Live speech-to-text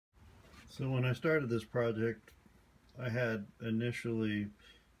So when I started this project, I had initially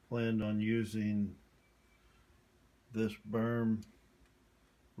planned on using this Berm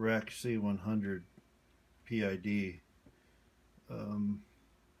Rec C100 PID.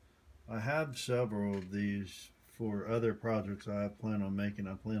 I have several of these for other projects I plan on making.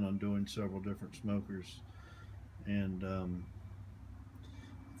 I plan on doing several different smokers, and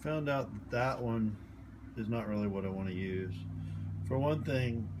found out that one is not really what I want to use. For one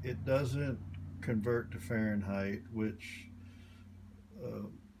thing, it doesn't convert to Fahrenheit, which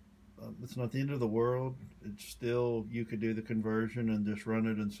it's not the end of the world. It's still, you could do the conversion and just run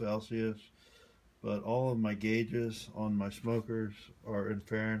it in Celsius, but all of my gauges on my smokers are in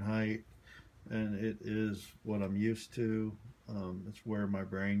Fahrenheit, and it is what I'm used to. It's where my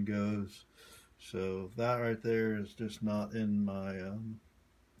brain goes. So that right there is just not in my,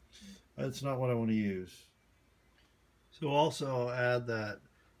 it's not what I want to use. So also I'll add that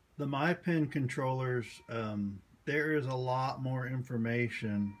the MyPin controllers, there is a lot more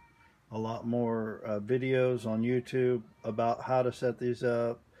information, a lot more videos on YouTube about how to set these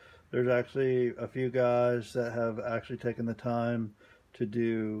up. There's actually a few guys that have actually taken the time to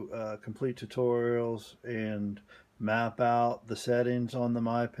do complete tutorials and map out the settings on the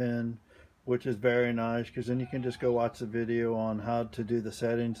MyPin, which is very nice, because then you can just go watch the video on how to do the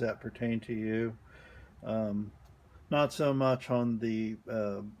settings that pertain to you. Not so much on the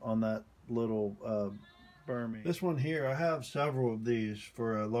on that little Burmese. This one here, I have several of these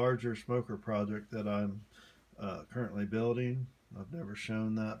for a larger smoker project that I'm currently building. I've never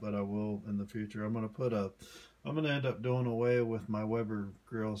shown that, but I will in the future. I'm going to end up doing away with my Weber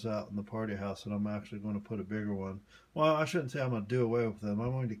grills out in the party house, and I'm actually going to put a bigger one. Well, I shouldn't say I'm going to do away with them.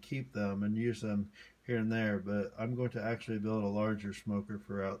 I'm going to keep them and use them here and there, but I'm going to actually build a larger smoker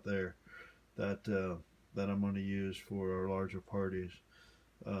for out there that that I'm going to use for our larger parties.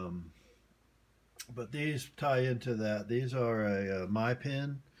 But these tie into that. These are a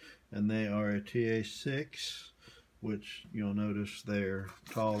MyPin, and they are a TA6, which you'll notice they're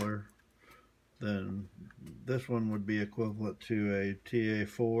taller than this one would be equivalent to a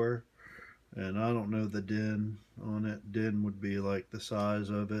TA4. And I don't know the DIN on it. DIN would be like the size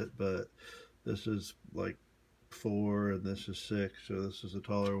of it, but this is like 4 and this is 6, so this is a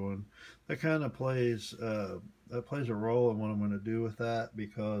taller one. That kind of plays a role in what I'm going to do with that,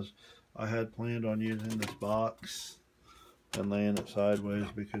 because I had planned on using this box and laying it sideways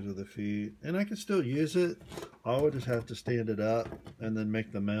because of the feet, and I can still use it. I would just have to stand it up and then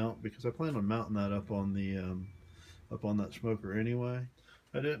make the mount, because I plan on mounting that up on the up on that smoker anyway.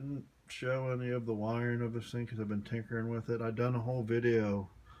 I didn't show any of the wiring of this thing because I've been tinkering with it. I'd done a whole video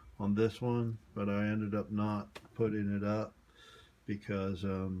on this one, but I ended up not putting it up because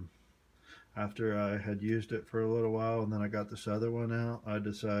after I had used it for a little while and then I got this other one out, I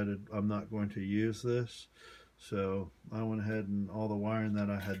decided I'm not going to use this. So I went ahead and all the wiring that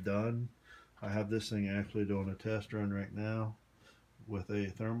I had done, I have this thing actually doing a test run right now with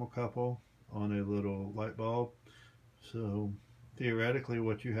a thermocouple on a little light bulb. So theoretically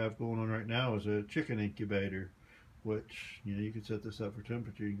what you have going on right now is a chicken incubator, which, you know, you can set this up for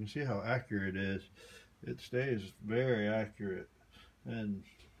temperature. You can see how accurate it is. It stays very accurate, and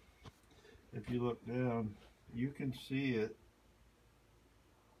if you look down you can see it.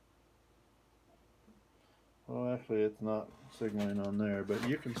 Well, actually it's not signaling on there, but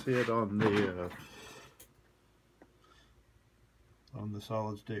you can see it on the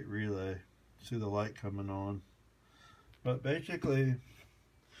solid state relay. See the light coming on. But basically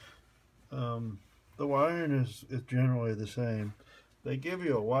the wiring is generally the same. They give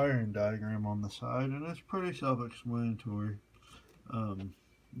you a wiring diagram on the side, and it's pretty self-explanatory.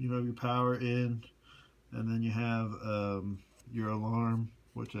 You have your power in, and then you have your alarm,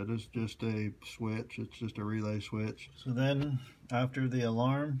 which that is just a switch. It's just a relay switch. So then after the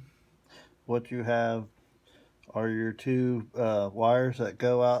alarm, what you have are your two wires that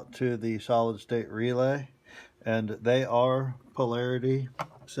go out to the solid state relay, and they are polarity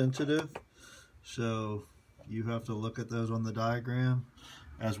sensitive. So you have to look at those on the diagram,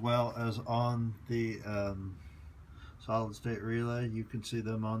 as well as on the solid state relay. You can see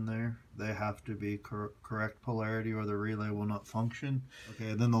them on there. They have to be correct polarity or the relay will not function.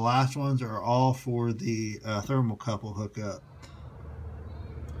 Okay, then the last ones are all for the thermocouple hookup.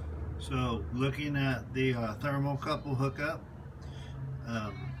 So looking at the thermocouple hookup,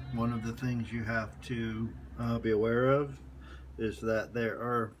 one of the things you have to be aware of is that there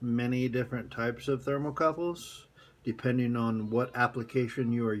are many different types of thermocouples depending on what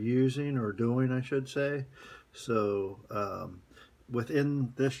application you are using or doing, I should say. So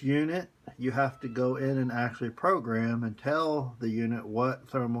within this unit, you have to go in and actually program and tell the unit what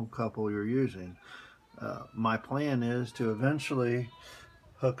thermocouple you're using. My plan is to eventually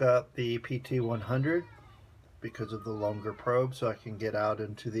hook up the PT100 because of the longer probe, so I can get out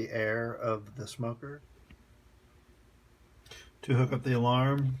into the air of the smoker. To hook up the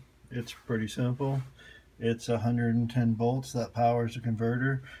alarm, it's pretty simple. It's 110 volts that powers the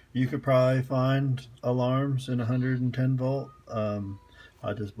converter. You could probably find alarms in 110 volt.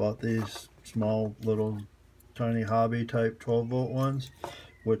 I just bought these small little tiny hobby type 12 volt ones,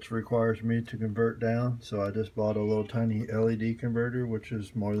 which requires me to convert down. So I just bought a little tiny LED converter, which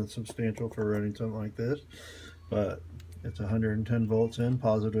is more than substantial for running something like this. But it's 110 volts in,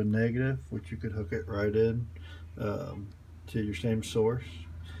 positive and negative, which you could hook it right in to your same source.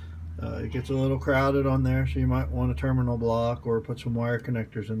 It gets a little crowded on there, so you might want a terminal block or put some wire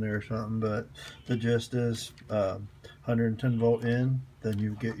connectors in there or something, but the gist is 110 volt in, then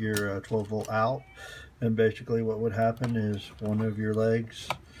you get your 12 volt out, and basically what would happen is one of your legs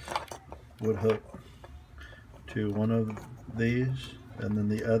would hook to one of these, and then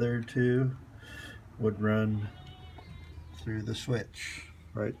the other two would run through the switch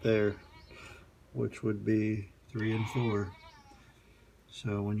right there, which would be 3 and 4.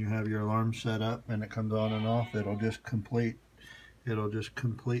 So when you have your alarm set up and it comes on and off, it'll just complete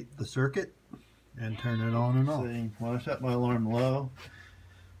the circuit and turn it on and off. When I set my alarm low,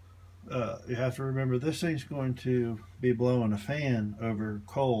 you have to remember this thing's going to be blowing a fan over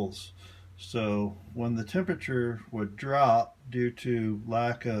coals. So when the temperature would drop due to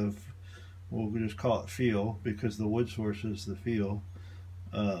lack of, we'll just call it fuel because the wood source is the fuel.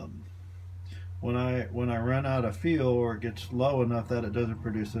 When I run out of fuel or it gets low enough that it doesn't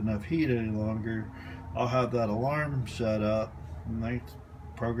produce enough heat any longer, I'll have that alarm set up and I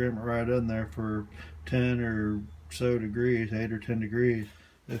program it right in there for 10 or so degrees, 8 or 10 degrees.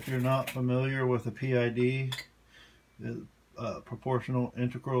 If you're not familiar with a PID, proportional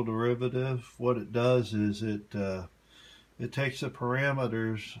integral derivative, what it does is it takes the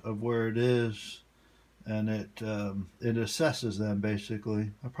parameters of where it is and it assesses them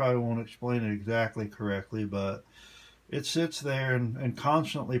basically. I probably won't explain it exactly correctly, but it sits there and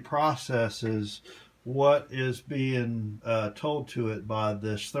constantly processes what is being told to it by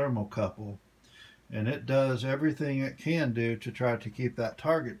this thermocouple, and it does everything it can do to try to keep that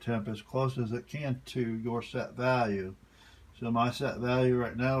target temp as close as it can to your set value. So my set value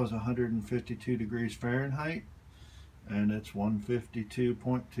right now is 152 degrees Fahrenheit, and it's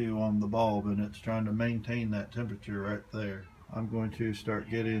 152.2 on the bulb, and it's trying to maintain that temperature right there. I'm going to start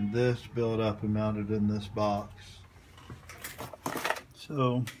getting this built up and mounted in this box.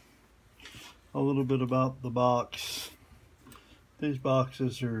 So a little bit about the box. These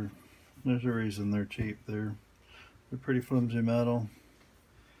boxes are, there's a reason they're cheap. They're pretty flimsy metal.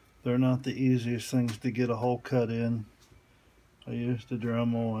 They're not the easiest things to get a hole cut in. I used a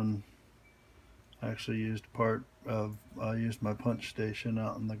Dremel and actually used I used my punch station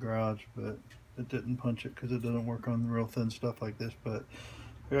out in the garage, but it didn't punch it because it doesn't work on real thin stuff like this. But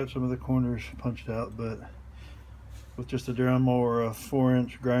I got some of the corners punched out, but with just a Dremel or a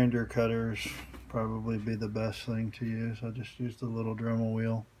 4-inch grinder cutters probably be the best thing to use. I just used a little Dremel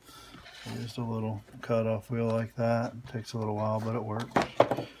wheel. I used a little cut-off wheel like that. It takes a little while, but it works.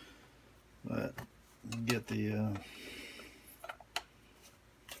 But get the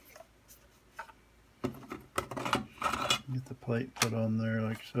plate put on there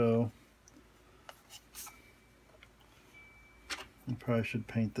like so. I probably should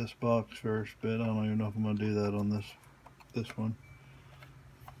paint this box first, but I don't even know if I'm going to do that on this one.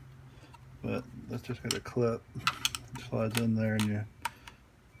 But that's just got a clip. It slides in there and you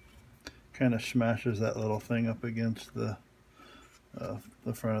kind of smashes that little thing up against the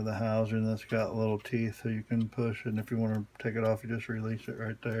front of the housing, and that's got little teeth so you can push, and if you want to take it off, you just release it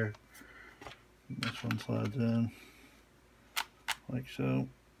right there. And this one slides in like so.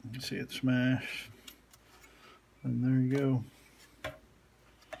 You can see it smash, and there you go.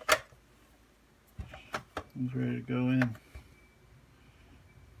 It's ready to go in.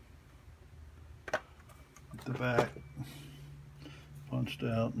 At the back, punched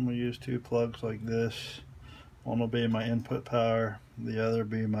out, and we use 2 plugs like this. One will be my input power, the other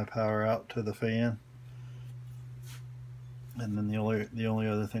be my power out to the fan. And then the only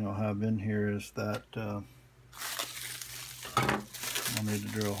other thing I'll have in here is that I'll need to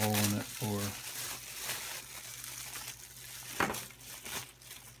drill a hole in it for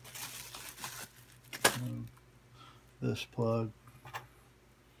this plug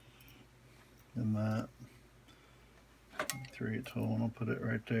and that 3/8 hole, and I'll put it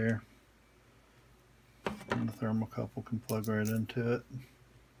right there. And and the thermocouple can plug right into it.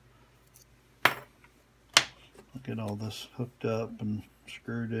 I'll get all this hooked up and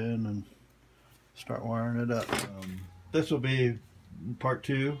screwed in and start wiring it up. This will be part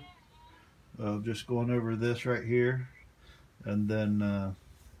 2 of just going over this right here, and then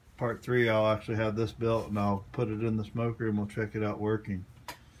part 3 I'll actually have this built and I'll put it in the smoker and we'll check it out working.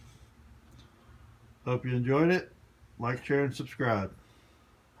 Hope you enjoyed it. Like, share, and subscribe.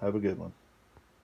 Have a good one.